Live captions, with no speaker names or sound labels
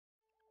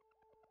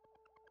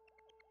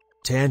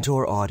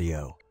Tantor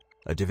Audio,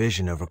 a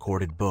division of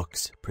Recorded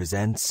Books,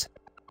 presents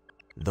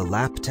The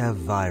Laptev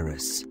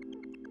Virus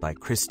by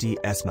Christy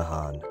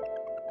Esmahan.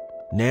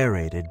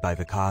 Narrated by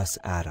Vikas.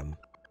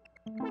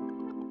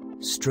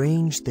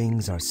 Strange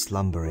things are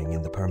slumbering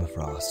in the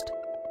permafrost,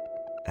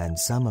 and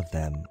some of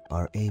them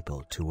are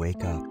able to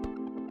wake up.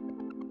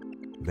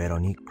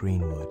 Veronique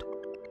Greenwood.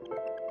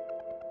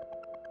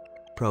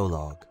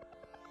 Prologue.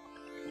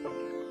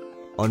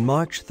 On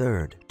March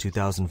 3rd,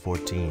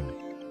 2014,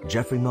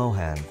 Jeffrey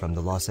Mohan from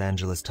the Los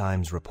Angeles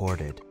Times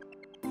reported,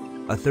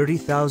 a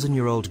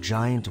 30,000-year-old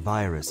giant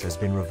virus has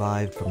been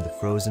revived from the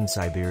frozen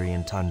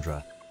Siberian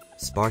tundra,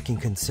 sparking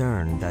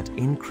concern that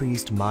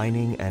increased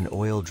mining and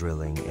oil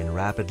drilling in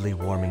rapidly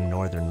warming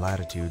northern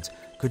latitudes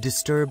could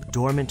disturb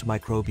dormant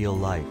microbial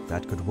life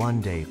that could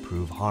one day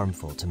prove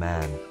harmful to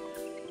man.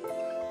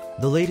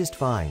 The latest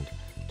find,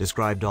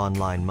 described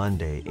online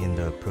Monday in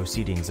the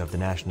Proceedings of the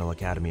National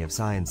Academy of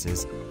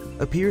Sciences,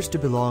 appears to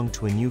belong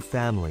to a new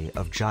family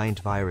of giant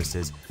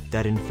viruses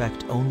that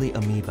infect only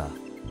amoeba.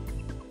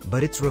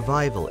 But its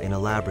revival in a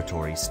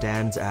laboratory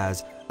stands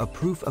as a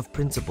proof of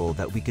principle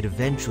that we could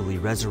eventually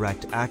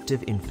resurrect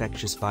active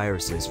infectious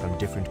viruses from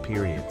different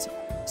periods,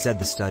 said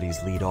the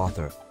study's lead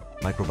author,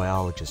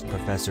 microbiologist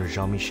Professor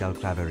Jean-Michel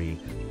Claverie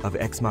of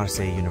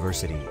Aix-Marseille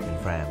University in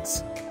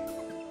France.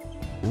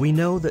 We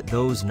know that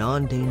those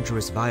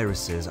non-dangerous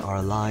viruses are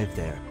alive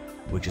there,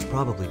 which is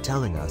probably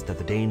telling us that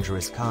the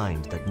dangerous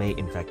kind that may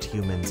infect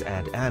humans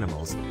and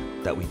animals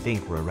that we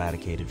think were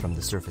eradicated from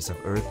the surface of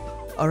Earth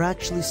are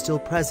actually still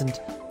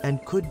present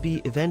and could be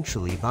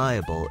eventually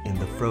viable in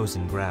the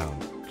frozen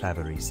ground,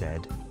 Claverie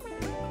said.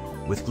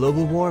 With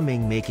global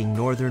warming making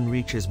northern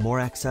reaches more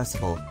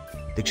accessible,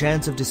 the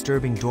chance of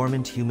disturbing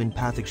dormant human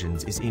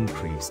pathogens is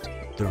increased,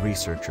 the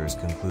researchers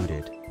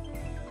concluded.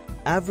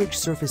 Average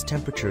surface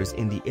temperatures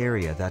in the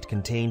area that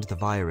contained the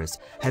virus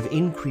have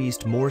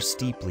increased more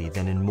steeply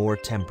than in more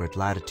temperate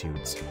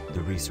latitudes,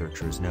 the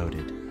researchers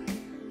noted.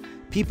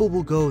 People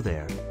will go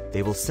there,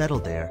 they will settle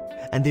there,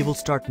 and they will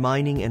start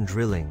mining and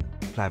drilling,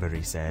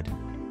 Claverie said.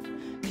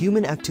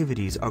 Human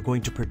activities are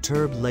going to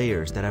perturb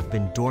layers that have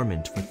been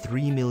dormant for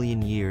 3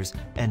 million years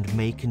and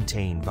may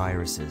contain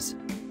viruses.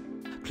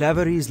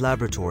 Claverie's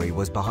laboratory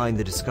was behind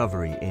the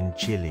discovery in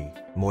Chile,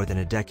 more than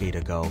a decade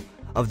ago,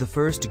 of the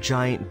first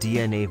giant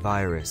DNA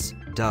virus,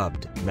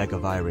 dubbed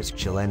megavirus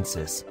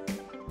chilensis.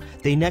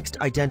 They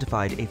next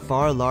identified a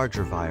far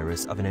larger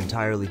virus of an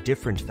entirely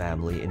different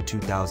family in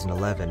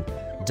 2011,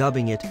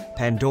 dubbing it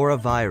Pandora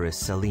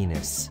virus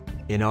salinis,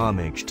 in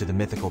homage to the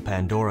mythical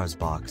Pandora's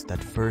box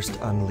that first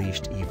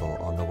unleashed evil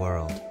on the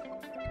world.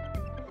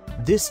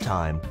 This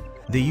time,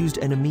 they used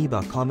an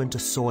amoeba common to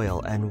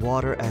soil and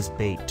water as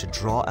bait to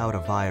draw out a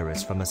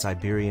virus from a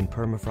Siberian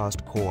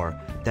permafrost core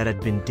that had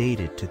been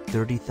dated to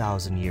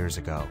 30,000 years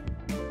ago.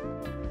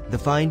 The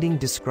finding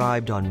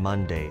described on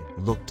Monday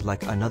looked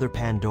like another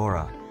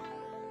Pandora,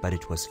 but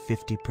it was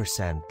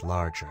 50%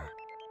 larger.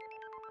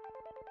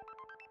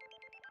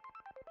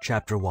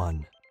 Chapter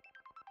 1.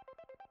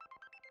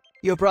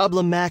 Your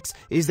problem, Max,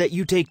 is that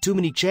you take too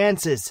many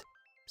chances,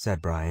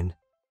 said Brian.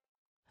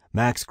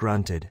 Max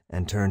grunted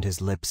and turned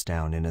his lips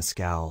down in a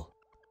scowl.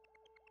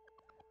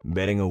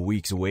 Betting a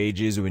week's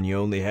wages when you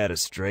only had a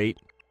straight,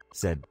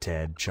 said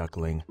Ted,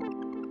 chuckling.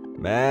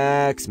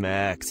 Max,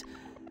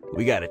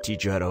 we gotta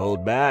teach you how to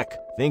hold back.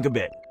 Think a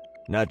bit,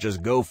 not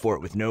just go for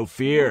it with no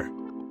fear.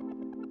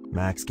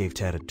 Max gave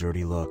Ted a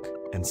dirty look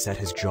and set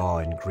his jaw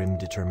in grim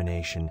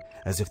determination,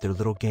 as if their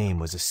little game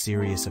was a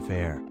serious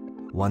affair,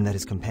 one that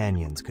his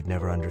companions could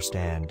never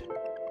understand.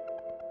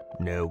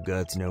 No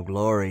guts, no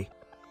glory,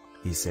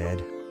 he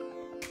said.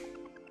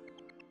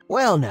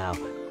 Well now,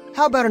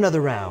 how about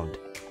another round?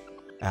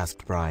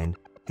 Asked Brian,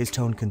 his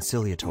tone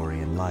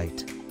conciliatory and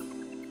light.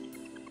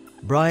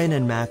 Brian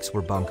and Max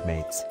were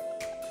bunkmates.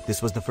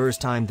 This was the first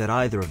time that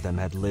either of them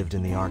had lived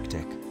in the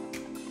Arctic.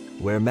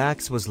 Where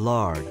Max was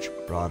large,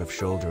 broad of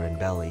shoulder and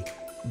belly,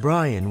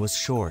 Brian was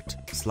short,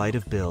 slight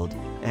of build,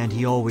 and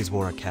he always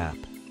wore a cap,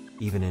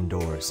 even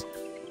indoors.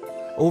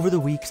 Over the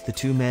weeks, the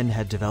two men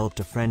had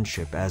developed a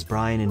friendship as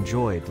Brian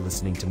enjoyed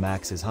listening to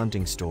Max's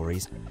hunting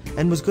stories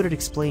and was good at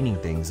explaining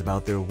things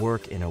about their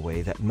work in a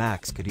way that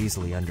Max could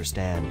easily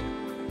understand.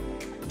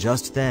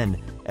 Just then,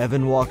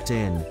 Evan walked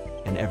in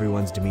and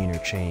everyone's demeanor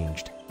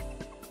changed.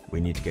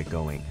 We need to get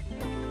going,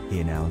 he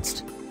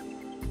announced.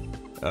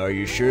 Are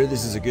you sure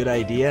this is a good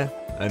idea?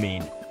 I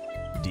mean,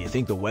 do you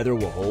think the weather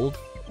will hold?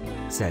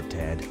 Said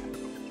Ted.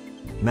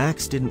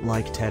 Max didn't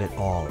like Ted at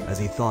all, as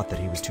he thought that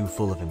he was too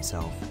full of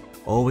himself,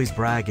 always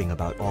bragging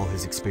about all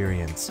his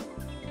experience.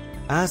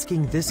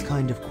 Asking this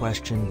kind of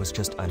question was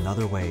just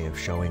another way of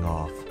showing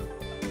off.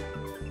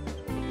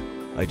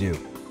 I do,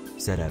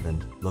 said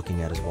Evan,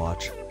 looking at his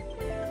watch.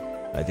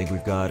 I think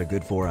we've got a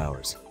good 4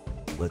 hours.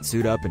 Let's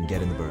suit up and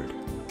get in the bird.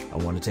 I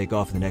want to take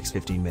off in the next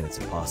 15 minutes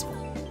if possible.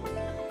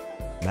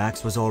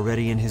 Max was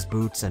already in his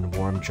boots and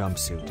warm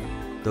jumpsuit,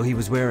 though he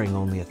was wearing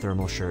only a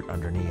thermal shirt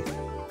underneath.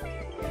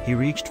 He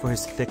reached for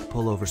his thick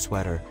pullover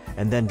sweater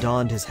and then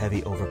donned his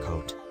heavy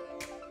overcoat.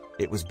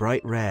 It was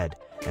bright red,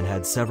 and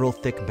had several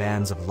thick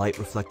bands of light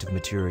reflective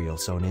material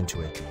sewn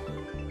into it.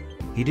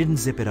 He didn't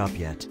zip it up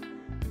yet.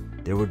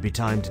 There would be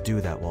time to do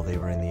that while they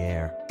were in the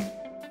air.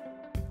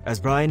 As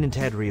Brian and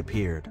Ted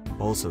reappeared,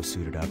 also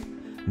suited up,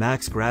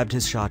 Max grabbed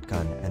his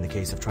shotgun and the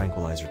case of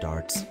tranquilizer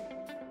darts.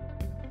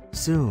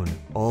 Soon,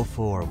 all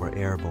four were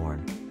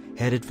airborne,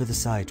 headed for the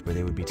site where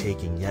they would be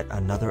taking yet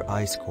another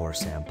ice core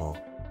sample.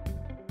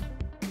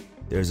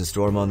 "There's a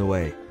storm on the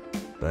way,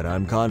 but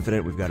I'm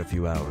confident we've got a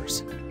few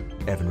hours,"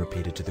 Evan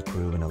repeated to the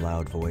crew in a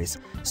loud voice,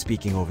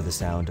 speaking over the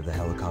sound of the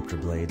helicopter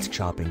blades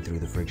chopping through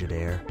the frigid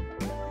air.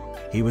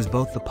 He was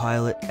both the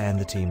pilot and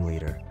the team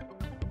leader.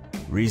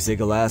 "Resig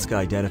Alaska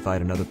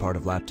identified another part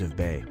of Laptev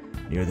Bay,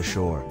 near the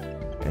shore,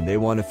 and they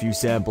want a few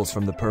samples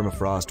from the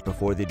permafrost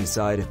before they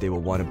decide if they will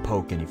want to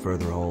poke any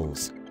further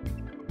holes."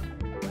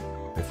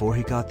 Before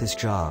he got this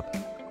job,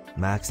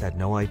 Max had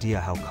no idea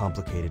how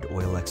complicated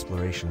oil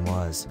exploration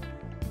was.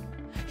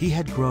 He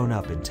had grown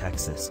up in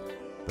Texas,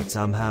 but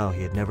somehow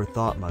he had never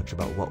thought much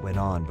about what went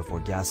on before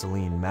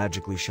gasoline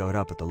magically showed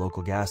up at the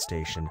local gas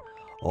station,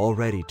 all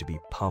ready to be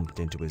pumped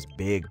into his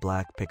big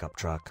black pickup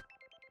truck.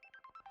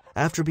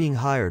 After being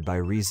hired by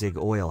Resig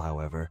Oil,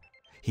 however,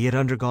 he had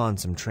undergone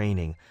some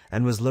training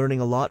and was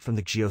learning a lot from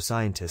the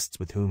geoscientists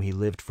with whom he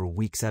lived for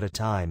weeks at a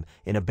time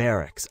in a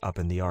barracks up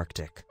in the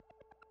Arctic.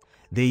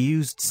 They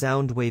used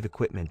sound wave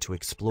equipment to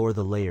explore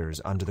the layers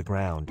under the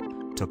ground,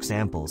 took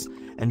samples,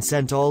 and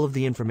sent all of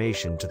the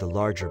information to the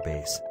larger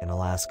base in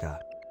Alaska.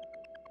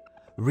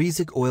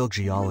 Resig Oil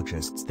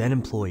geologists then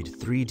employed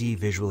 3D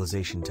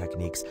visualization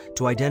techniques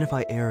to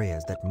identify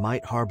areas that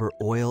might harbor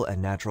oil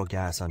and natural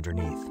gas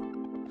underneath.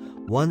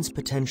 Once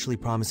potentially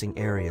promising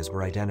areas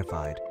were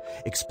identified,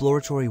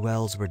 exploratory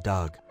wells were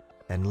dug,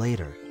 and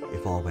later,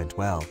 if all went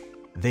well,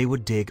 they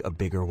would dig a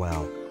bigger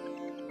well.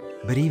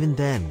 But even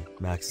then,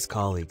 Max's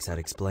colleagues had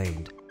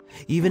explained,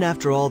 even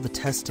after all the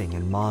testing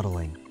and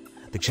modeling,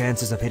 the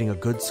chances of hitting a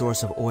good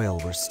source of oil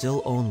were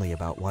still only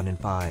about 1 in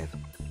 5.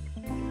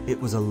 It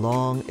was a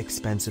long,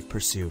 expensive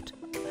pursuit,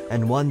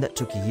 and one that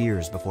took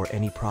years before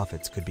any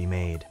profits could be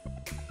made.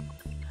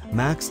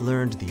 Max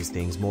learned these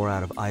things more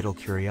out of idle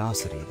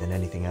curiosity than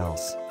anything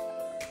else.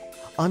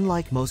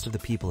 Unlike most of the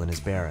people in his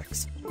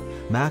barracks,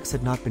 Max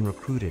had not been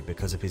recruited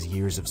because of his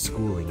years of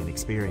schooling and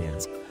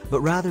experience,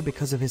 but rather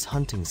because of his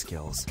hunting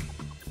skills.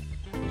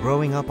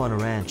 Growing up on a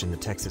ranch in the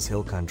Texas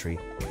Hill Country,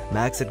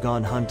 Max had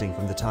gone hunting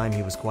from the time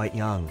he was quite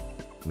young,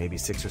 maybe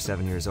 6 or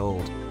 7 years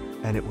old,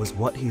 and it was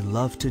what he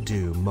loved to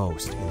do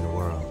most in the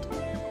world.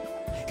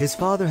 His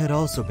father had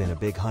also been a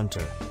big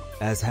hunter,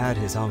 as had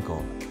his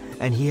uncle,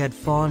 and he had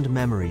fond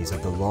memories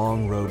of the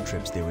long road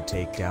trips they would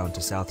take down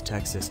to South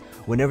Texas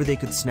whenever they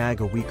could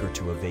snag a week or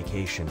two of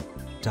vacation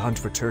to hunt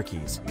for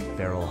turkeys,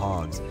 feral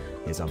hogs,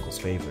 his uncle's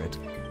favorite,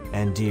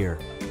 and deer.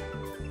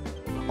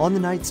 On the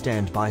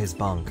nightstand by his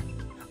bunk,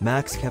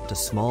 Max kept a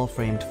small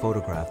framed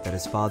photograph that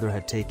his father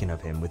had taken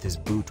of him with his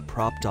boot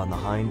propped on the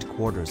hind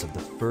quarters of the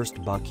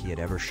first buck he had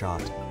ever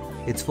shot,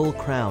 its full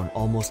crown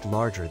almost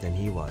larger than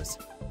he was.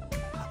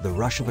 The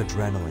rush of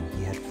adrenaline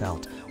he had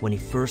felt when he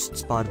first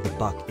spotted the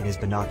buck in his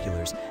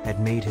binoculars had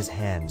made his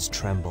hands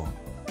tremble.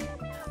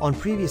 On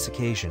previous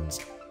occasions,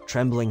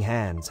 trembling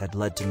hands had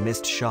led to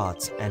missed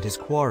shots and his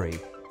quarry,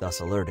 thus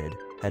alerted,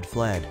 had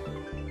fled.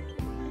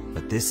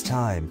 But this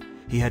time,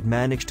 he had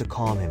managed to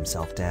calm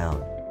himself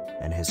down,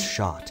 and his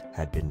shot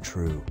had been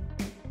true.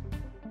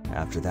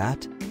 After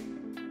that,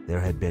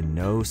 there had been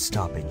no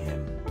stopping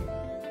him.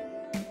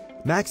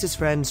 Max's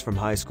friends from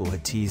high school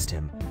had teased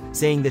him,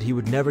 saying that he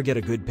would never get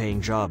a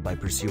good-paying job by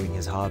pursuing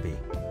his hobby.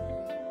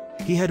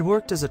 He had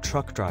worked as a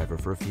truck driver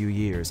for a few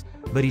years,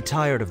 but he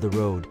tired of the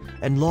road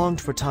and longed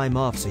for time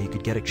off so he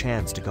could get a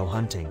chance to go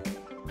hunting.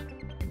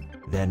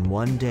 Then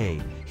one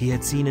day, he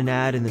had seen an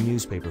ad in the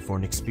newspaper for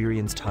an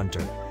experienced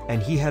hunter,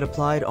 and he had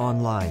applied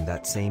online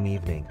that same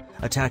evening,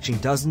 attaching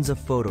dozens of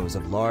photos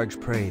of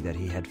large prey that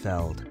he had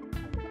felled.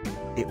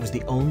 It was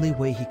the only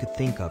way he could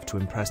think of to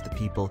impress the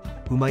people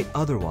who might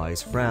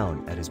otherwise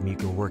frown at his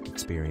meager work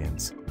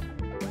experience.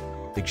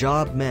 The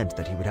job meant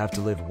that he would have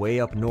to live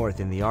way up north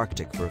in the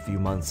Arctic for a few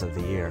months of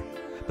the year,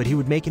 but he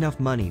would make enough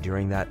money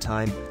during that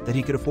time that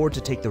he could afford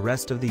to take the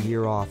rest of the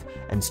year off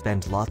and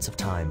spend lots of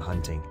time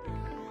hunting.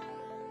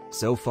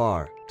 So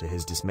far, to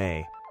his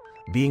dismay,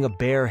 being a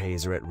bear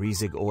hazer at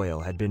Resig Oil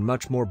had been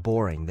much more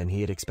boring than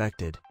he had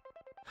expected.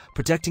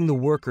 Protecting the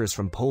workers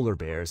from polar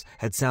bears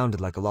had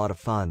sounded like a lot of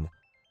fun,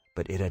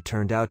 but it had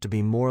turned out to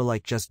be more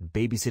like just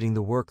babysitting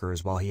the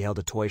workers while he held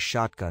a toy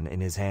shotgun in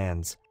his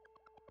hands.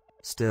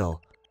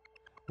 Still,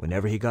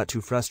 whenever he got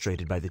too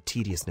frustrated by the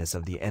tediousness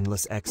of the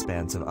endless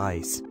expanse of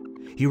ice,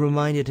 he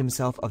reminded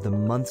himself of the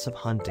months of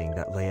hunting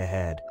that lay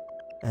ahead,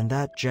 and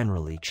that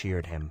generally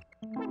cheered him.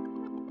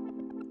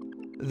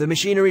 "The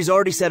machinery's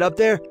already set up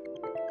there?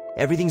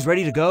 Everything's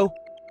ready to go?"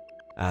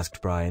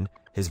 asked Brian,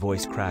 his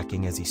voice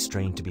cracking as he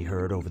strained to be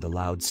heard over the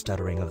loud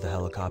stuttering of the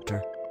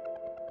helicopter.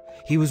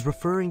 He was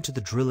referring to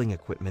the drilling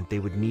equipment they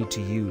would need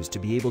to use to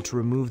be able to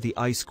remove the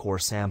ice core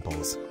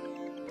samples.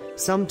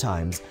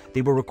 Sometimes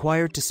they were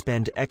required to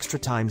spend extra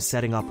time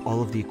setting up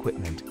all of the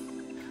equipment,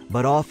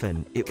 but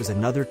often it was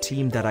another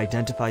team that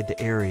identified the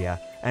area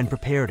and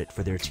prepared it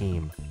for their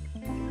team.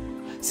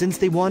 Since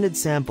they wanted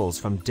samples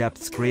from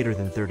depths greater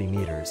than 30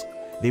 meters,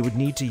 they would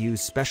need to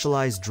use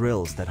specialized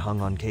drills that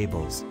hung on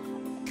cables.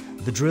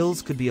 The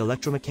drills could be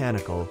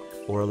electromechanical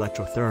or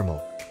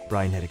electrothermal,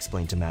 Brian had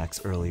explained to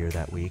Max earlier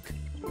that week.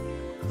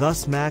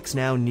 Thus, Max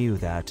now knew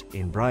that,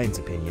 in Brian's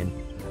opinion,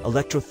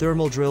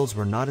 electrothermal drills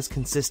were not as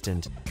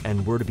consistent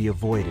and were to be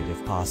avoided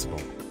if possible.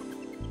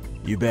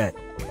 "You bet,"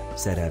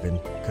 said Evan,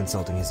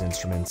 consulting his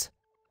instruments.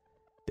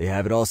 "They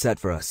have it all set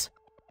for us.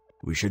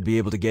 We should be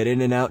able to get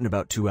in and out in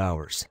about 2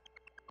 hours."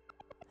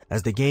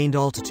 As they gained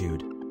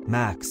altitude,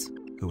 Max,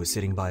 who was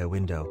sitting by a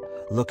window,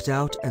 looked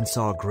out and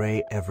saw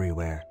gray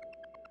everywhere.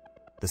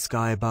 The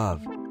sky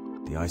above,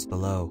 the ice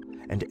below,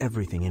 and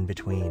everything in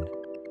between.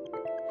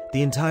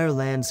 The entire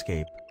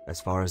landscape,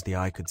 as far as the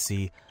eye could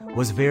see,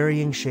 was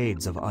varying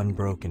shades of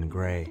unbroken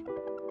gray.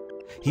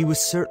 He was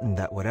certain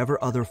that whatever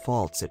other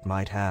faults it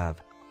might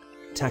have,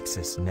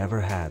 Texas never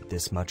had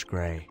this much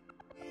gray.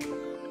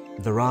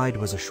 The ride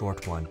was a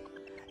short one,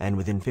 and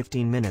within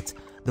 15 minutes,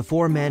 the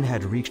 4 men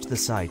had reached the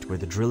site where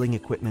the drilling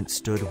equipment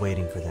stood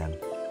waiting for them.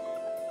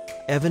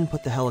 Evan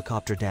put the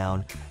helicopter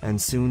down, and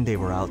soon they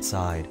were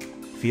outside,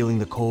 feeling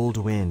the cold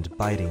wind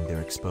biting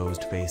their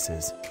exposed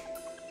faces.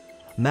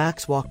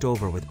 Max walked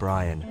over with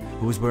Brian,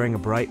 who was wearing a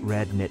bright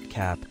red knit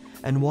cap,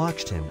 and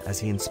watched him as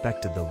he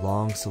inspected the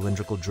long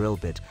cylindrical drill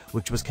bit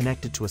which was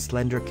connected to a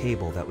slender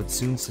cable that would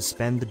soon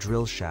suspend the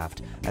drill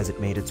shaft as it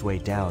made its way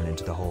down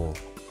into the hole.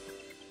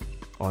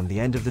 On the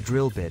end of the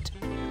drill bit,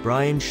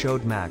 Brian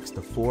showed Max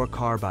the 4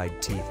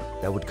 carbide teeth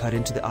that would cut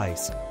into the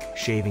ice,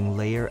 shaving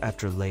layer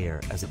after layer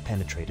as it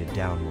penetrated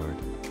downward.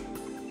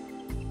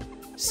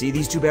 "See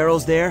these 2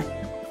 barrels there?"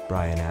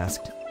 Brian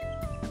asked.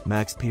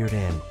 Max peered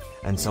in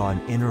and saw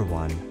an inner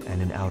one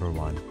and an outer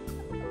one.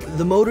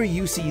 "The motor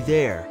you see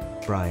there,"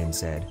 Brian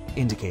said,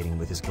 indicating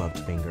with his gloved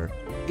finger,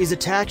 "is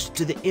attached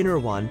to the inner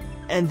one,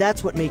 and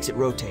that's what makes it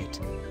rotate."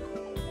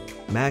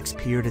 Max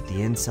peered at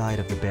the inside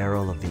of the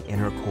barrel of the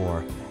inner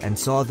core and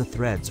saw the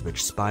threads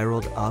which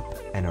spiraled up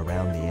and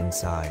around the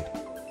inside.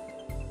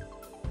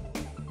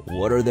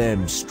 "What are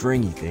them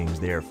stringy things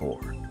there for?"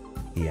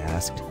 he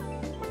asked.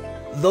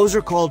 "Those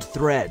are called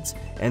threads,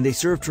 and they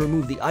serve to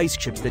remove the ice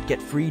chips that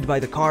get freed by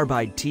the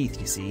carbide teeth,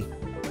 you see.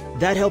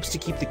 That helps to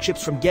keep the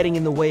chips from getting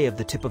in the way of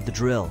the tip of the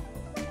drill,"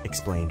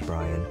 explained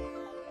Brian.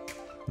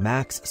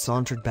 Max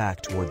sauntered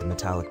back toward the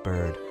metallic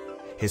bird,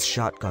 his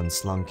shotgun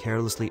slung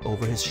carelessly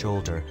over his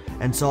shoulder,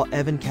 and saw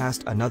Evan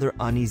cast another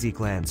uneasy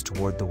glance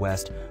toward the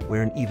west,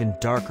 where an even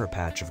darker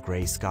patch of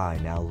gray sky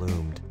now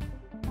loomed.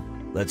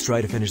 "Let's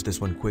try to finish this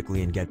one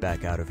quickly and get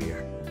back out of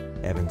here,"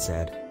 Evan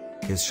said,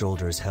 his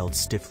shoulders held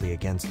stiffly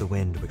against the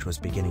wind which was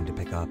beginning to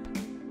pick up.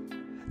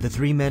 The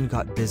 3 men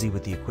got busy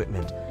with the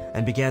equipment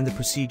and began the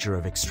procedure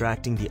of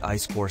extracting the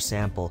ice core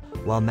sample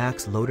while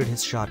Max loaded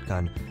his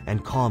shotgun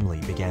and calmly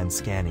began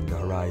scanning the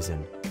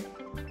horizon.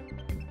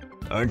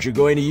 "Aren't you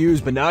going to use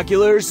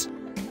binoculars?"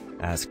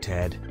 asked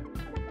Ted.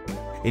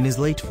 In his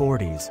late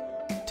 40s,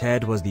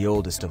 Ted was the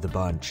oldest of the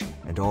bunch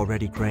and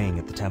already graying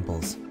at the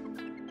temples.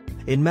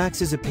 In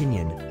Max's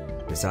opinion,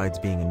 besides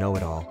being a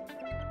know-it-all,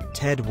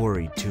 Ted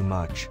worried too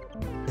much,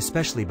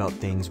 especially about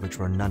things which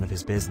were none of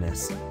his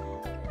business.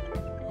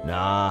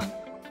 "Nah,"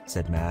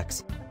 said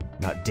Max,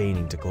 not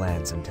deigning to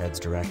glance in Ted's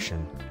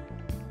direction.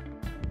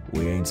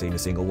 "We ain't seen a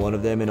single one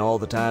of them in all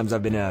the times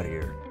I've been out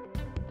here.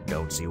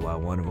 Don't see why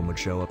one of them would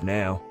show up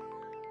now."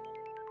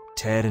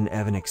 Ted and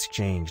Evan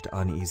exchanged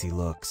uneasy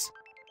looks,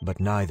 but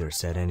neither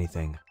said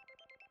anything.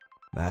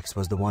 Max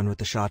was the one with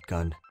the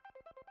shotgun.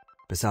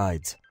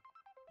 Besides,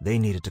 they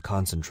needed to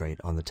concentrate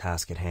on the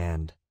task at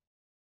hand.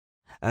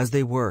 As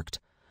they worked,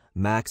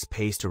 Max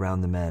paced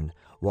around the men,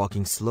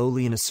 walking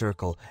slowly in a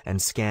circle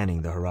and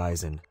scanning the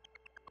horizon.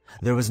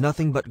 There was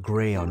nothing but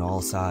gray on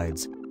all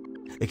sides.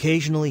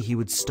 Occasionally he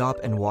would stop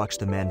and watch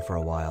the men for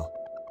a while.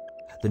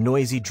 The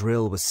noisy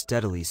drill was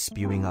steadily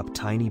spewing up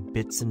tiny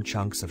bits and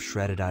chunks of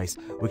shredded ice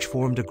which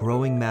formed a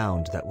growing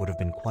mound that would have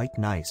been quite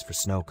nice for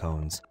snow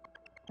cones.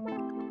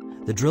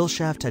 The drill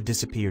shaft had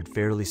disappeared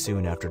fairly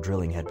soon after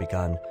drilling had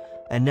begun,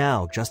 and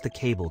now just the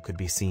cable could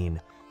be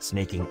seen,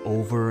 snaking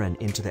over and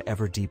into the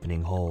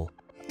ever-deepening hole.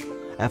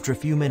 After a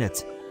few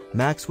minutes,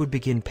 Max would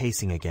begin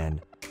pacing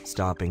again,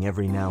 stopping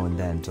every now and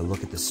then to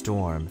look at the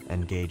storm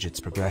and gauge its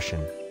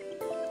progression.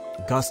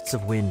 Gusts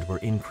of wind were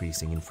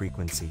increasing in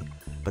frequency,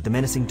 but the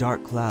menacing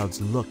dark clouds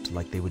looked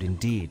like they would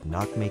indeed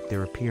not make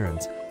their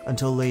appearance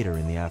until later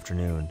in the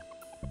afternoon.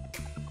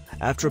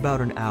 After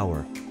about an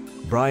hour,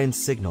 Brian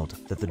signaled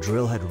that the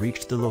drill had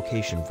reached the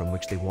location from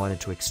which they wanted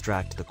to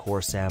extract the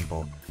core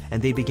sample,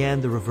 and they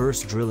began the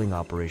reverse drilling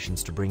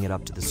operations to bring it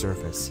up to the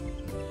surface.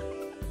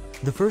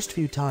 The first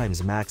few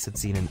times Max had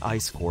seen an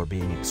ice core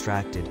being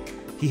extracted,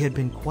 he had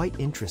been quite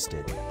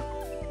interested.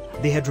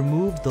 They had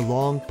removed the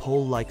long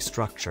pole-like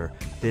structure,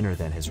 thinner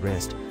than his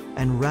wrist,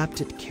 and wrapped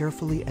it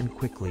carefully and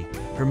quickly,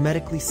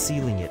 hermetically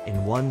sealing it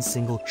in one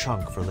single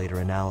chunk for later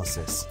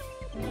analysis.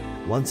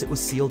 Once it was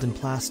sealed in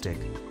plastic,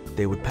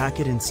 they would pack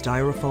it in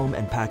styrofoam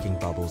and packing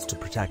bubbles to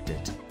protect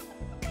it.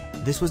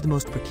 This was the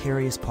most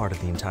precarious part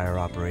of the entire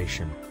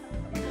operation.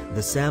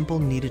 The sample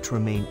needed to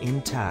remain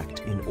intact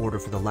in order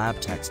for the lab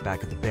techs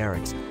back at the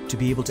barracks to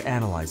be able to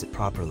analyze it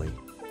properly.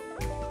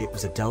 It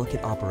was a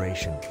delicate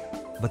operation,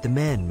 but the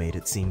men made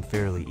it seem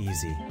fairly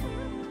easy.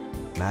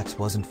 Max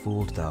wasn't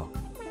fooled, though.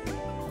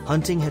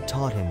 Hunting had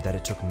taught him that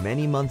it took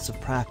many months of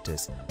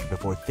practice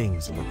before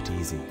things looked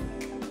easy.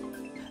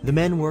 The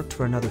men worked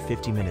for another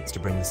 50 minutes to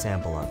bring the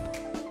sample up.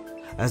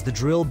 As the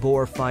drill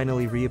bore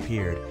finally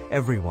reappeared,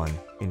 everyone,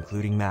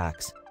 including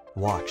Max,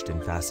 watched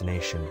in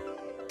fascination.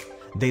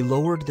 They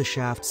lowered the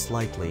shaft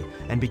slightly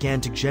and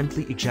began to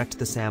gently eject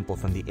the sample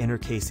from the inner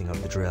casing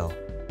of the drill.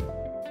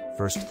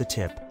 First the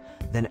tip,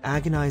 then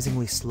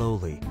agonizingly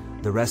slowly,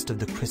 the rest of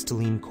the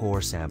crystalline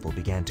core sample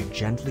began to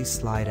gently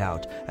slide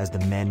out as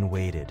the men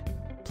waited,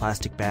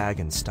 plastic bag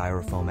and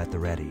styrofoam at the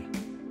ready.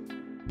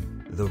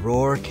 The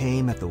roar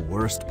came at the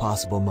worst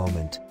possible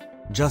moment,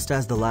 just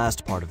as the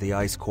last part of the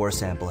ice core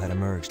sample had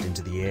emerged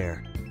into the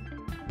air.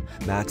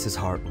 Max's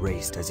heart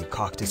raced as he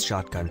cocked his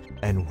shotgun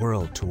and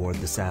whirled toward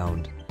the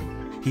sound.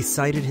 He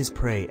sighted his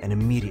prey and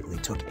immediately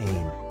took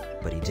aim,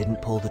 but he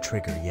didn't pull the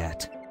trigger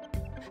yet.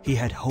 He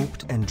had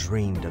hoped and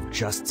dreamed of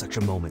just such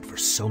a moment for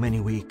so many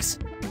weeks.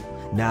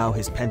 Now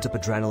his pent-up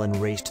adrenaline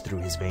raced through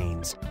his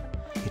veins.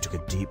 He took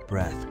a deep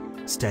breath,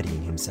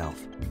 steadying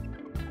himself.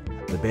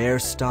 The bear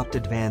stopped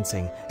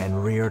advancing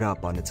and reared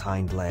up on its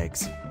hind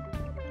legs.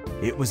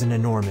 It was an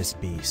enormous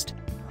beast,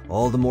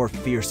 all the more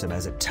fearsome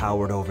as it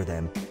towered over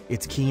them,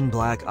 its keen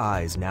black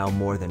eyes now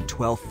more than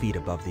 12 feet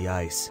above the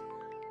ice.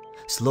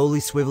 Slowly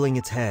swiveling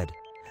its head,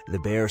 the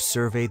bear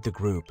surveyed the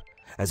group,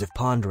 as if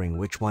pondering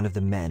which one of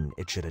the men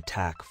it should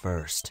attack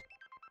first.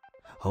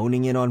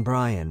 Honing in on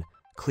Brian,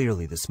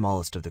 clearly the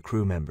smallest of the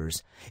crew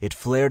members, it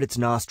flared its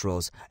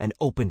nostrils and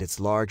opened its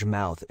large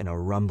mouth in a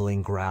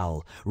rumbling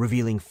growl,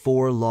 revealing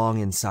 4 long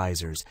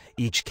incisors,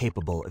 each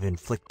capable of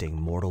inflicting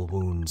mortal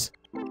wounds.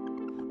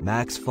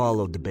 Max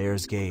followed the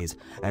bear's gaze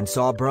and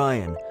saw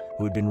Brian,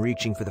 who had been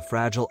reaching for the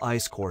fragile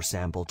ice core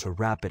sample to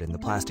wrap it in the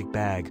plastic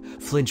bag,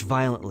 flinch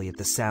violently at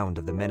the sound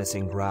of the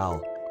menacing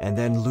growl, and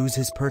then lose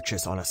his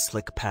purchase on a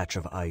slick patch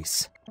of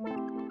ice.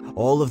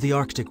 All of the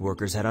Arctic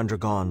workers had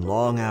undergone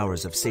long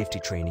hours of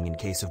safety training in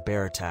case of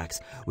bear attacks,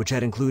 which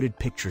had included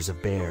pictures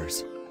of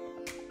bears.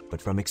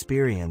 But from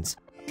experience,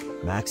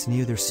 Max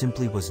knew there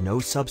simply was no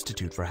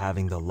substitute for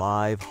having the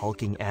live,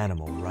 hulking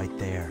animal right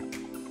there.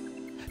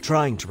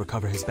 Trying to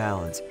recover his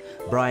balance,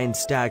 Brian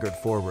staggered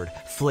forward,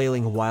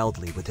 flailing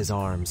wildly with his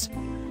arms.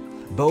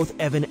 Both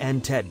Evan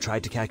and Ted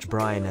tried to catch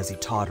Brian as he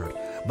tottered,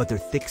 but their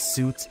thick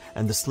suits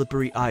and the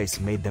slippery ice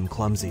made them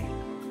clumsy.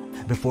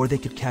 Before they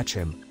could catch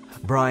him,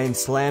 Brian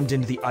slammed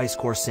into the ice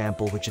core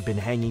sample which had been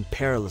hanging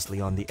perilously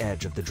on the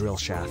edge of the drill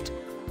shaft.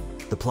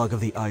 The plug of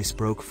the ice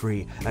broke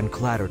free and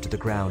clattered to the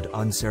ground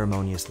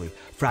unceremoniously,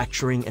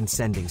 fracturing and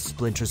sending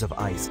splinters of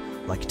ice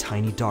like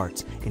tiny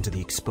darts into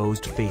the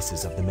exposed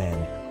faces of the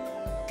men.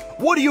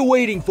 "What are you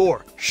waiting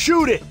for?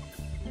 Shoot it!"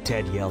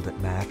 Ted yelled at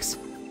Max.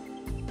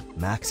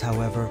 Max,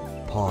 however,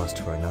 paused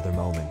for another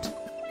moment.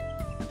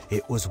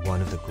 It was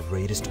one of the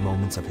greatest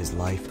moments of his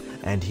life,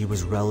 and he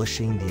was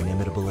relishing the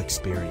inimitable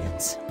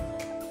experience.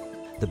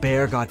 The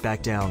bear got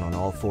back down on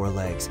all 4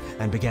 legs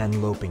and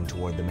began loping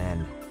toward the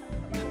men.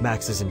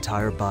 Max's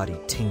entire body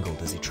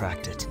tingled as he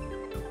tracked it.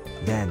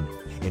 Then,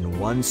 in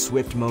one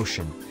swift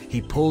motion,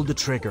 he pulled the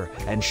trigger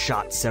and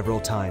shot several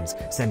times,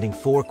 sending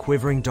 4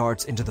 quivering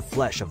darts into the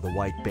flesh of the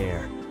white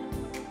bear.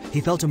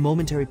 He felt a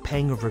momentary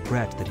pang of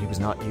regret that he was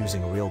not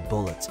using real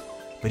bullets,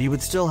 but he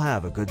would still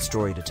have a good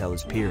story to tell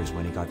his peers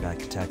when he got back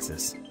to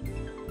Texas.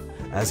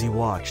 As he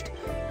watched,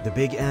 the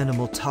big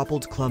animal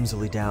toppled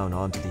clumsily down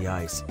onto the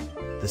ice.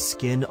 The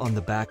skin on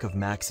the back of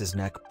Max's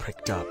neck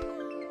pricked up,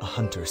 a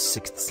hunter's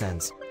 6th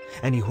sense,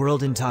 and he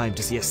whirled in time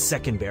to see a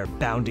second bear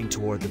bounding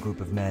toward the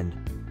group of men.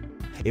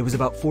 It was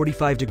about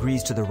 45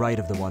 degrees to the right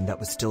of the one that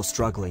was still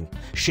struggling,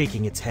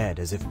 shaking its head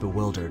as if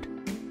bewildered.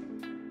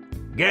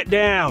 "Get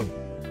down!"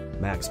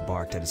 Max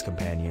barked at his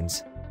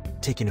companions,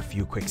 taking a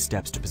few quick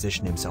steps to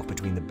position himself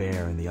between the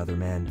bear and the other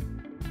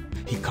men.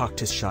 He cocked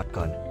his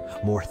shotgun,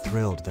 more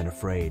thrilled than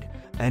afraid,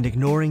 and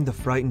ignoring the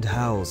frightened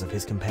howls of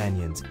his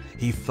companions,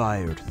 he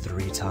fired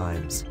 3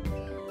 times.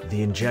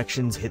 The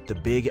injections hit the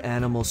big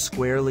animal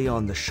squarely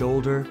on the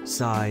shoulder,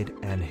 side,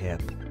 and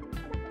hip.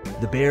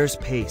 The bear's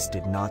pace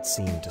did not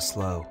seem to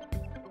slow.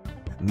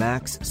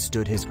 Max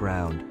stood his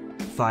ground,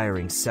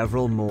 firing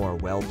several more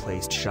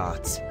well-placed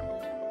shots.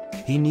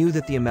 He knew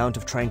that the amount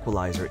of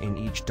tranquilizer in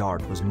each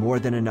dart was more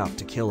than enough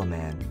to kill a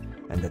man,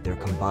 and that their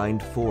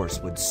combined force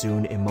would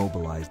soon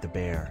immobilize the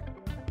bear.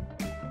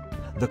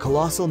 The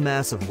colossal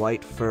mass of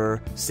white fur,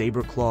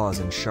 saber claws,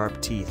 and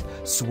sharp teeth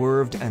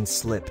swerved and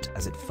slipped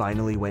as it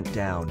finally went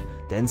down,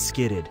 then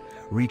skidded,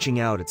 reaching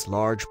out its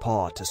large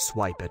paw to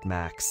swipe at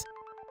Max.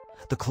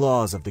 The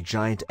claws of the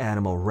giant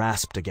animal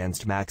rasped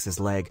against Max's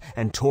leg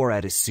and tore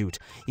at his suit,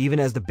 even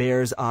as the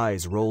bear's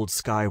eyes rolled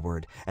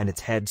skyward and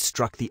its head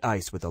struck the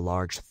ice with a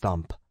large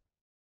thump.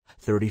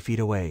 30 feet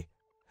away,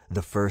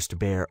 the first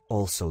bear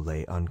also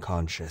lay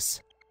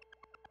unconscious.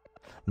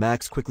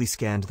 Max quickly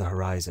scanned the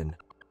horizon.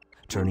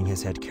 turning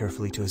his head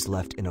carefully to his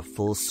left in a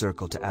full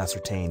circle to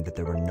ascertain that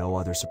there were no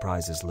other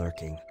surprises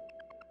lurking.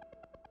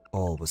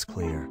 All was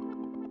clear.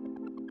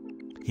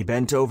 He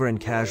bent over and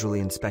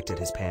casually inspected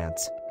his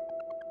pants.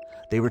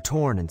 They were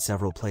torn in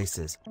several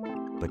places,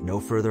 but no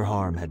further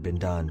harm had been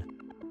done.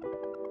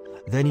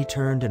 Then he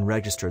turned and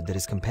registered that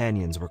his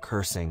companions were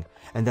cursing,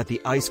 and that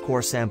the ice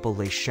core sample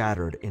lay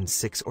shattered in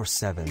 6 or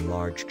 7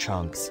 large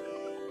chunks.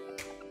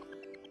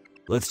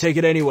 "Let's take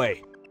it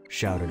anyway,"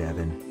 shouted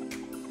Evan.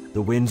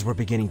 The winds were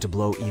beginning to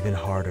blow even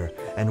harder,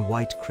 and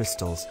white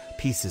crystals,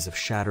 pieces of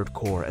shattered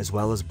core as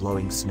well as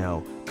blowing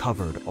snow,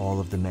 covered all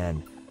of the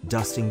men,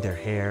 dusting their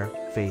hair,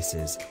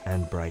 faces,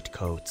 and bright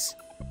coats.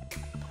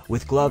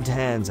 With gloved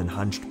hands and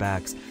hunched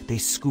backs, they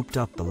scooped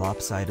up the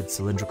lopsided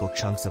cylindrical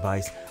chunks of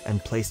ice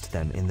and placed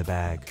them in the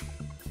bag.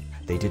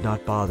 They did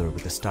not bother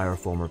with the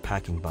styrofoam or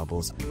packing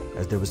bubbles,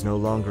 as there was no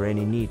longer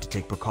any need to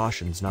take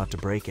precautions not to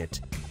break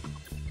it.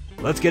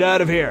 "Let's get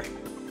out of here!"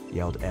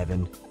 yelled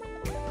Evan,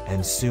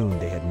 and soon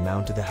they had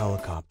mounted the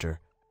helicopter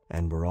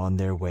and were on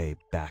their way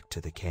back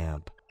to the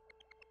camp.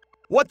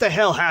 "What the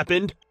hell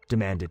happened?"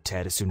 demanded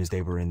Ted as soon as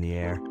they were in the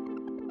air.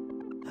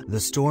 The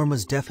storm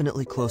was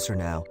definitely closer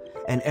now,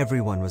 and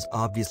everyone was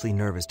obviously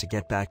nervous to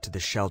get back to the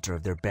shelter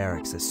of their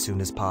barracks as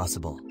soon as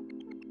possible.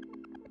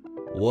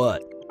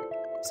 "What?"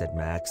 said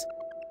Max,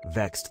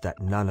 vexed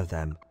that none of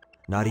them,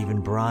 not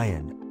even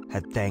Brian,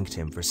 had thanked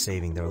him for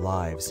saving their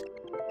lives.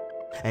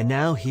 And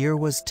now here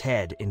was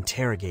Ted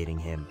interrogating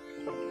him.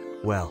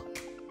 Well,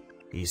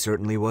 he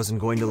certainly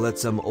wasn't going to let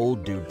some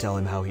old dude tell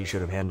him how he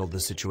should have handled the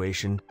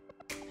situation.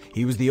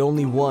 He was the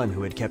only one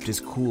who had kept his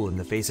cool in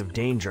the face of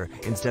danger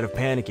instead of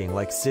panicking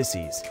like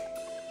sissies.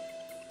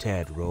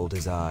 Ted rolled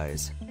his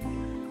eyes.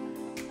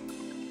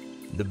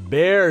 "The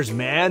bears,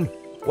 man!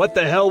 What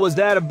the hell was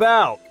that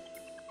about?"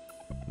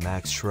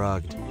 Max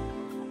shrugged.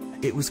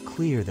 It was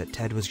clear that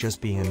Ted was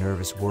just being a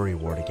nervous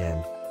worrywart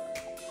again.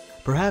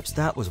 Perhaps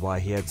that was why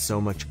he had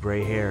so much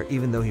gray hair,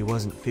 even though he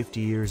wasn't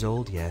 50 years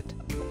old yet.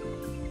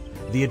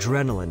 The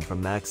adrenaline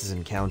from Max's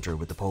encounter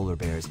with the polar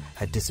bears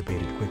had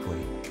dissipated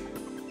quickly.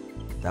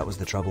 That was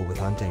the trouble with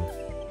hunting.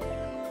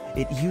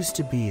 It used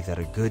to be that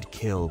a good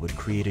kill would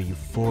create a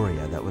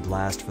euphoria that would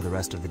last for the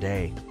rest of the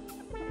day.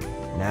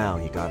 Now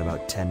he got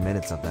about 10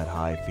 minutes of that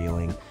high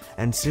feeling,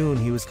 and soon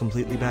he was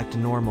completely back to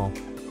normal.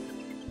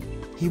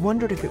 He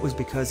wondered if it was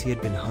because he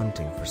had been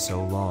hunting for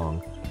so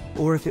long,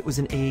 or if it was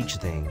an age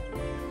thing.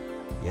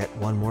 Yet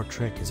one more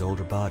trick his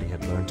older body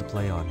had learned to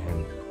play on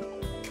him.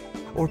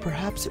 Or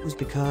perhaps it was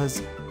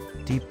because,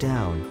 deep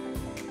down,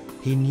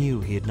 he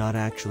knew he had not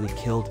actually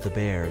killed the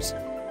bears,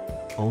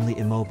 only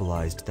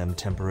immobilized them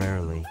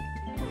temporarily.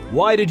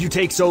 "Why did you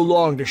take so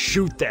long to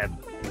shoot them?"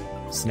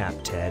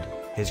 snapped Ted,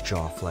 his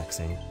jaw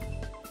flexing.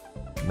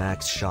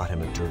 Max shot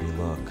him a dirty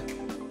look.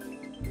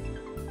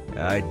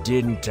 "I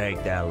didn't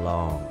take that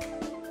long.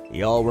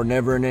 Y'all were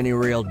never in any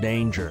real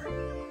danger.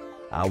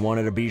 I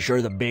wanted to be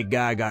sure the big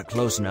guy got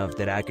close enough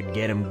that I could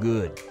get him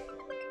good.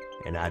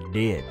 And I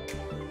did."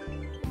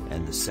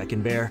 "And the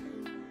second bear?"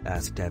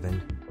 asked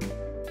Evan.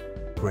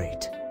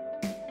 Great.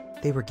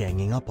 They were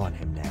ganging up on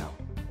him now.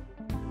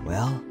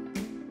 Well,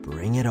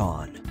 bring it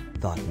on,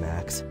 thought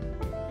Max.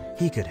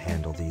 He could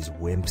handle these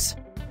wimps.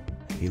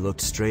 He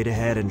looked straight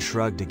ahead and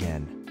shrugged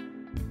again.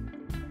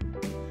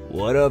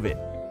 "What of it?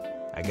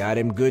 I got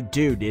him good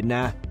too, didn't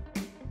I?"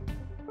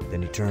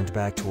 Then he turned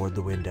back toward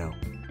the window,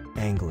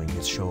 angling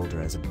his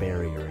shoulder as a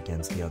barrier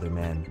against the other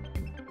men.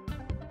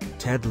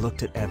 Ted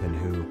looked at Evan,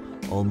 who,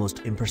 almost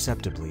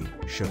imperceptibly,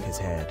 shook his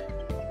head.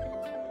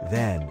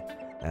 Then,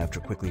 after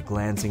quickly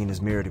glancing in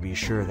his mirror to be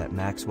sure that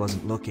Max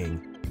wasn't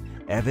looking,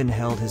 Evan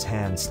held his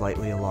hand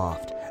slightly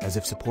aloft, as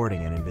if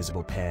supporting an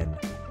invisible pen.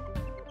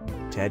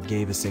 Ted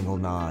gave a single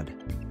nod.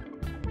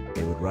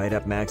 They would write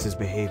up Max's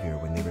behavior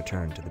when they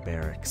returned to the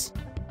barracks.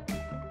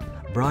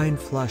 Brian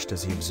flushed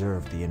as he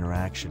observed the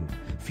interaction,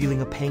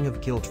 feeling a pang of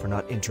guilt for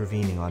not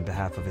intervening on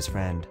behalf of his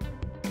friend.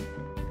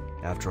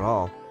 After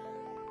all,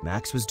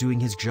 Max was doing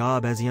his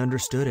job as he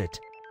understood it.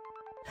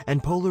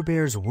 And polar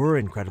bears were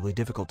incredibly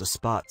difficult to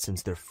spot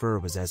since their fur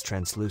was as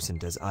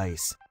translucent as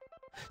ice.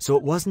 So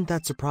it wasn't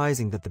that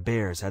surprising that the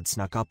bears had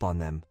snuck up on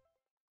them.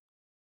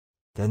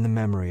 Then the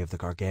memory of the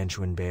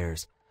gargantuan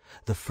bears,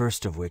 the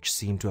first of which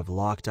seemed to have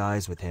locked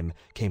eyes with him,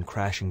 came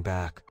crashing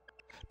back,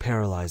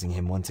 paralyzing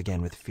him once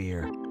again with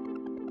fear.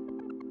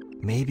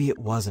 Maybe it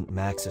wasn't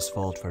Max's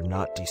fault for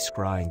not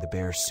descrying the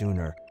bears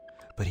sooner,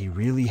 but he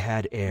really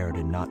had erred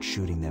in not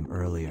shooting them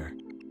earlier.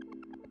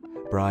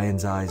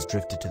 Brian's eyes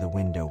drifted to the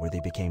window where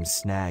they became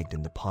snagged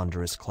in the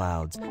ponderous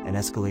clouds and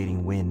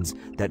escalating winds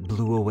that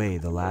blew away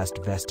the last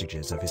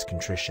vestiges of his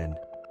contrition.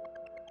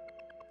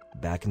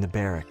 Back in the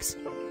barracks,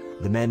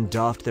 the men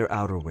doffed their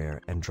outerwear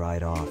and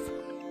dried off.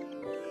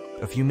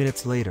 A few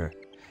minutes later,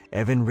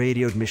 Evan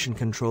radioed Mission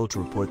Control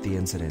to report the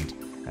incident,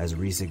 as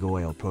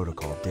Resegoil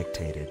protocol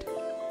dictated.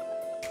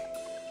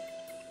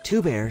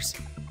 2 bears?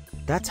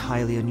 That's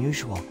highly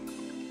unusual,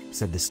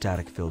 said the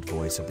static-filled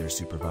voice of their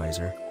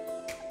supervisor.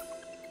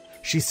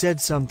 She said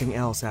something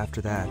else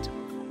after that,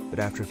 but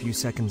after a few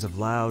seconds of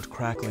loud,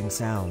 crackling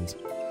sounds,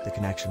 the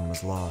connection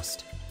was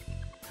lost.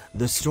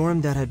 The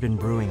storm that had been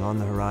brewing on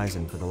the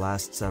horizon for the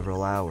last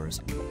several hours,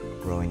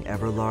 growing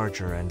ever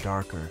larger and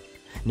darker,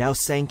 now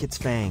sank its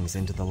fangs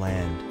into the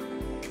land.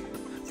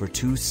 For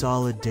 2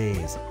 solid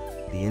days,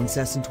 the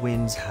incessant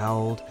winds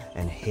howled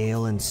and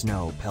hail and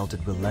snow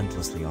pelted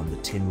relentlessly on the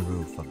tin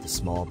roof of the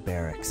small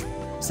barracks,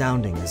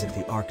 sounding as if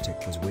the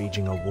Arctic was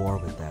waging a war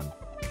with them,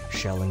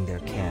 shelling their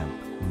camp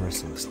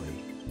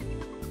mercilessly.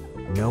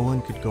 No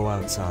one could go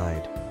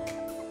outside.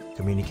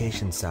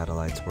 Communication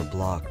satellites were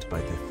blocked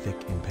by the thick,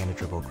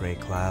 impenetrable gray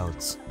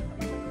clouds.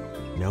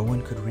 No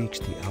one could reach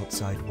the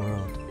outside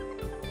world.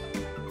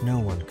 No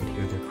one could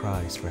hear their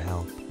cries for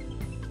help.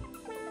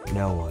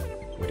 No one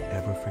would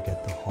ever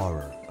forget the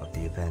horror of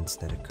the events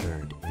that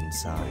occurred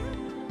inside.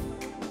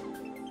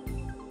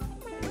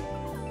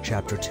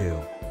 Chapter 2.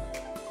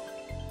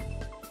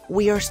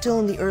 "We are still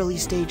in the early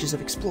stages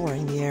of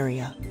exploring the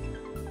area,"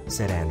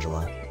 said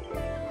Angela.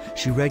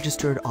 She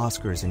registered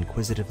Oscar's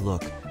inquisitive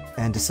look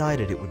and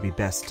decided it would be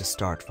best to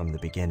start from the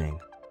beginning.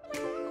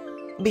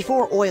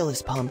 "Before oil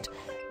is pumped,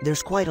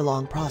 there's quite a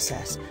long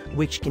process,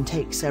 which can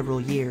take several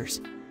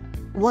years.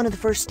 One of the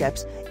first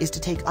steps is to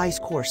take ice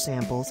core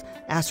samples,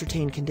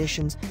 ascertain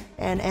conditions,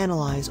 and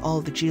analyze all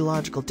of the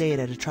geological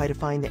data to try to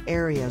find the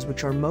areas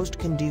which are most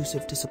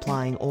conducive to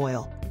supplying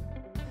oil.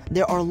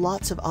 There are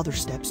lots of other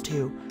steps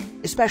too,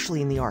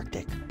 especially in the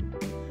Arctic.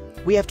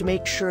 We have to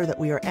make sure that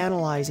we are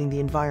analyzing the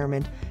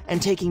environment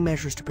and taking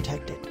measures to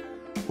protect it.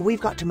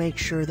 We've got to make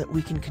sure that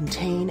we can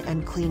contain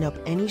and clean up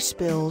any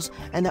spills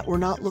and that we're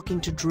not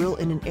looking to drill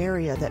in an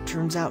area that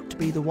turns out to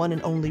be the one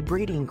and only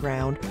breeding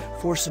ground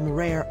for some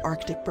rare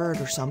Arctic bird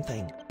or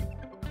something."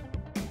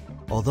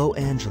 Although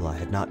Angela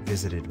had not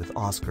visited with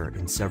Oscar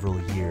in several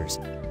years,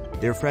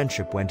 their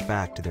friendship went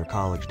back to their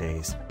college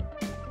days.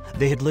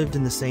 They had lived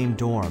in the same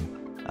dorm,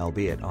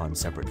 albeit on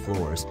separate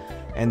floors,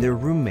 and their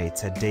roommates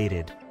had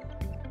dated.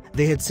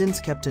 They had since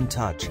kept in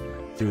touch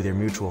through their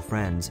mutual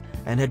friends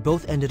and had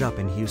both ended up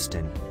in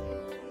Houston.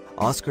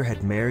 Oscar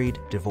had married,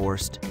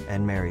 divorced,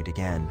 and married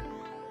again.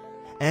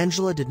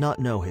 Angela did not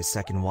know his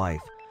second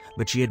wife,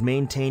 but she had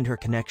maintained her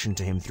connection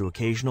to him through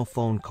occasional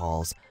phone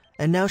calls,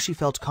 and now she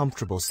felt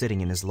comfortable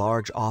sitting in his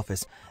large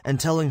office and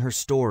telling her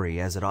story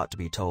as it ought to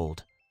be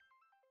told.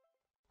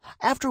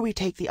 "After we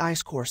take the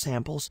ice core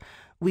samples,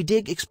 we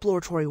dig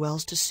exploratory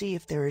wells to see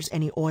if there is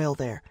any oil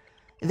there.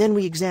 Then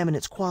we examine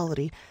its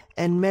quality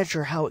and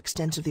measure how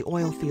extensive the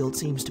oil field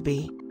seems to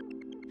be.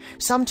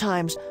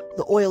 Sometimes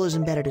the oil is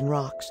embedded in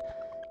rocks.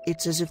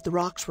 It's as if the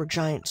rocks were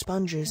giant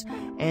sponges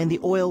and the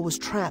oil was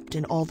trapped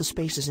in all the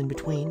spaces in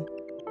between.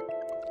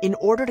 In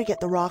order to get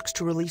the rocks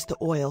to release the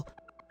oil,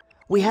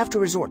 we have to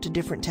resort to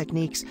different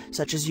techniques,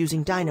 such as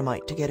using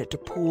dynamite to get it to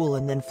pool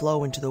and then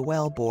flow into the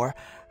well bore,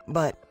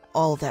 but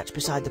all of that's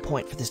beside the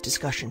point for this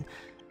discussion.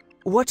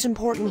 What's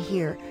important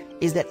here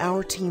is that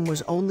our team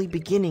was only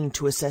beginning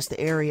to assess the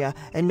area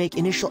and make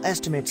initial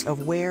estimates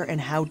of where and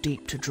how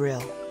deep to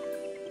drill."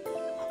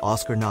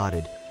 Oscar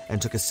nodded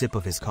and took a sip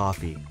of his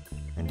coffee,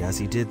 and as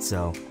he did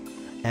so,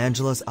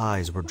 Angela's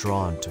eyes were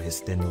drawn to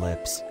his thin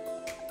lips.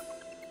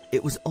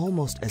 It was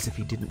almost as if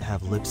he didn't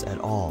have lips at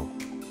all,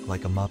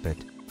 like a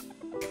Muppet.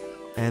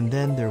 And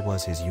then there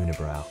was his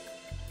unibrow.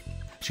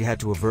 She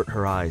had to avert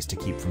her eyes to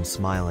keep from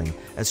smiling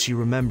as she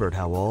remembered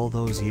how all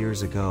those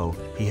years ago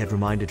he had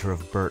reminded her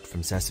of Bert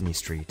from Sesame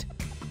Street.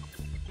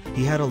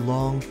 He had a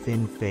long,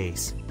 thin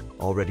face,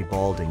 already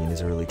balding in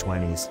his early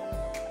 20s.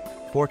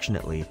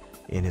 Fortunately,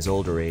 in his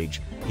older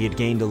age, he had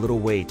gained a little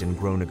weight and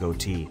grown a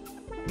goatee,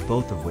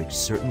 both of which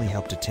certainly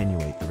helped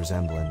attenuate the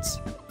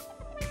resemblance.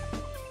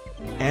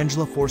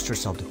 Angela forced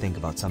herself to think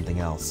about something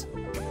else.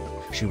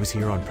 She was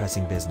here on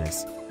pressing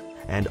business,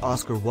 and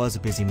Oscar was a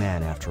busy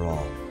man after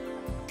all.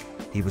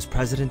 He was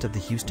president of the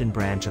Houston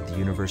branch of the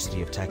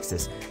University of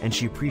Texas, and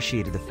she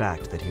appreciated the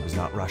fact that he was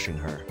not rushing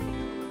her.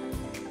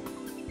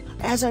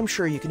 "As I'm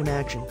sure you can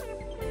imagine,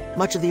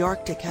 much of the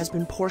Arctic has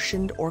been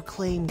portioned or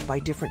claimed by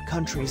different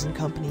countries and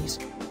companies.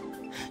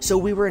 So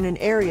we were in an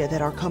area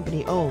that our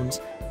company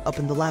owns, up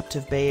in the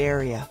Laptev Bay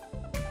area.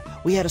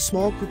 We had a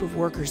small group of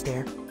workers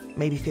there,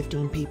 maybe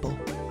 15 people.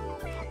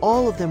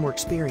 All of them were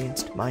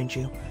experienced, mind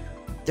you.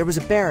 There was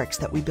a barracks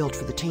that we built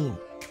for the team.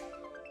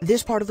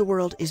 This part of the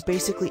world is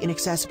basically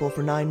inaccessible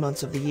for 9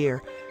 months of the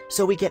year,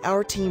 so we get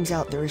our teams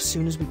out there as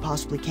soon as we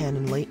possibly can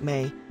in late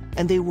May,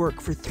 and they work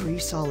for 3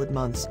 solid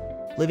months,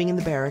 living in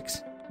the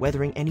barracks,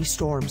 weathering any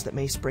storms that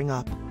may spring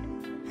up.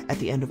 At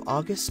the end of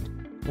August,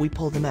 we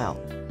pull them out."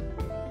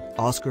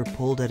 Oscar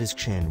pulled at his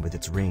chin with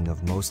its ring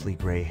of mostly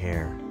gray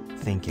hair,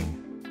 thinking.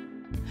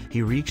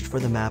 He reached for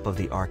the map of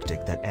the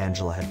Arctic that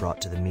Angela had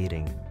brought to the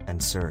meeting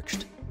and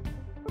searched.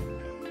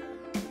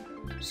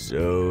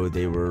 "So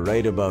they were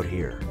right about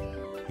here,"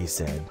 he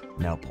said,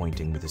 now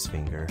pointing with his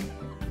finger.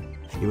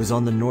 It was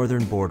on the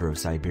northern border of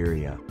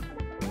Siberia.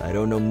 "I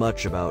don't know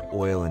much about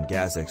oil and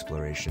gas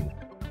exploration,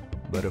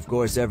 but of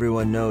course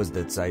everyone knows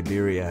that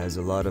Siberia has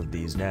a lot of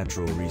these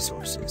natural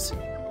resources."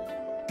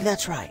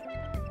 "That's right.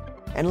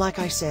 And like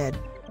I said,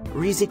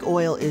 Rizik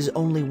Oil is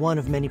only one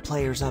of many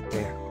players up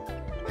there.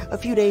 A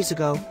few days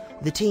ago,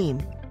 the team,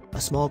 a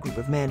small group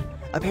of men,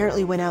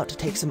 Apparently went out to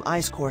take some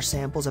ice core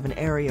samples of an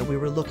area we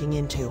were looking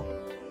into.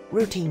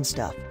 Routine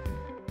stuff.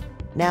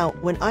 Now,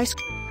 when ice...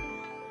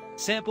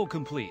 Sample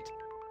complete.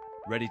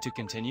 Ready to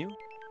continue?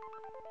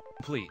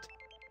 Complete.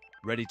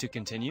 Ready to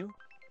continue?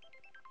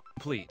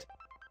 Complete.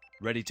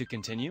 Ready to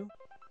continue?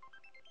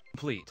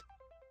 Complete.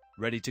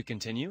 Ready to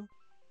continue?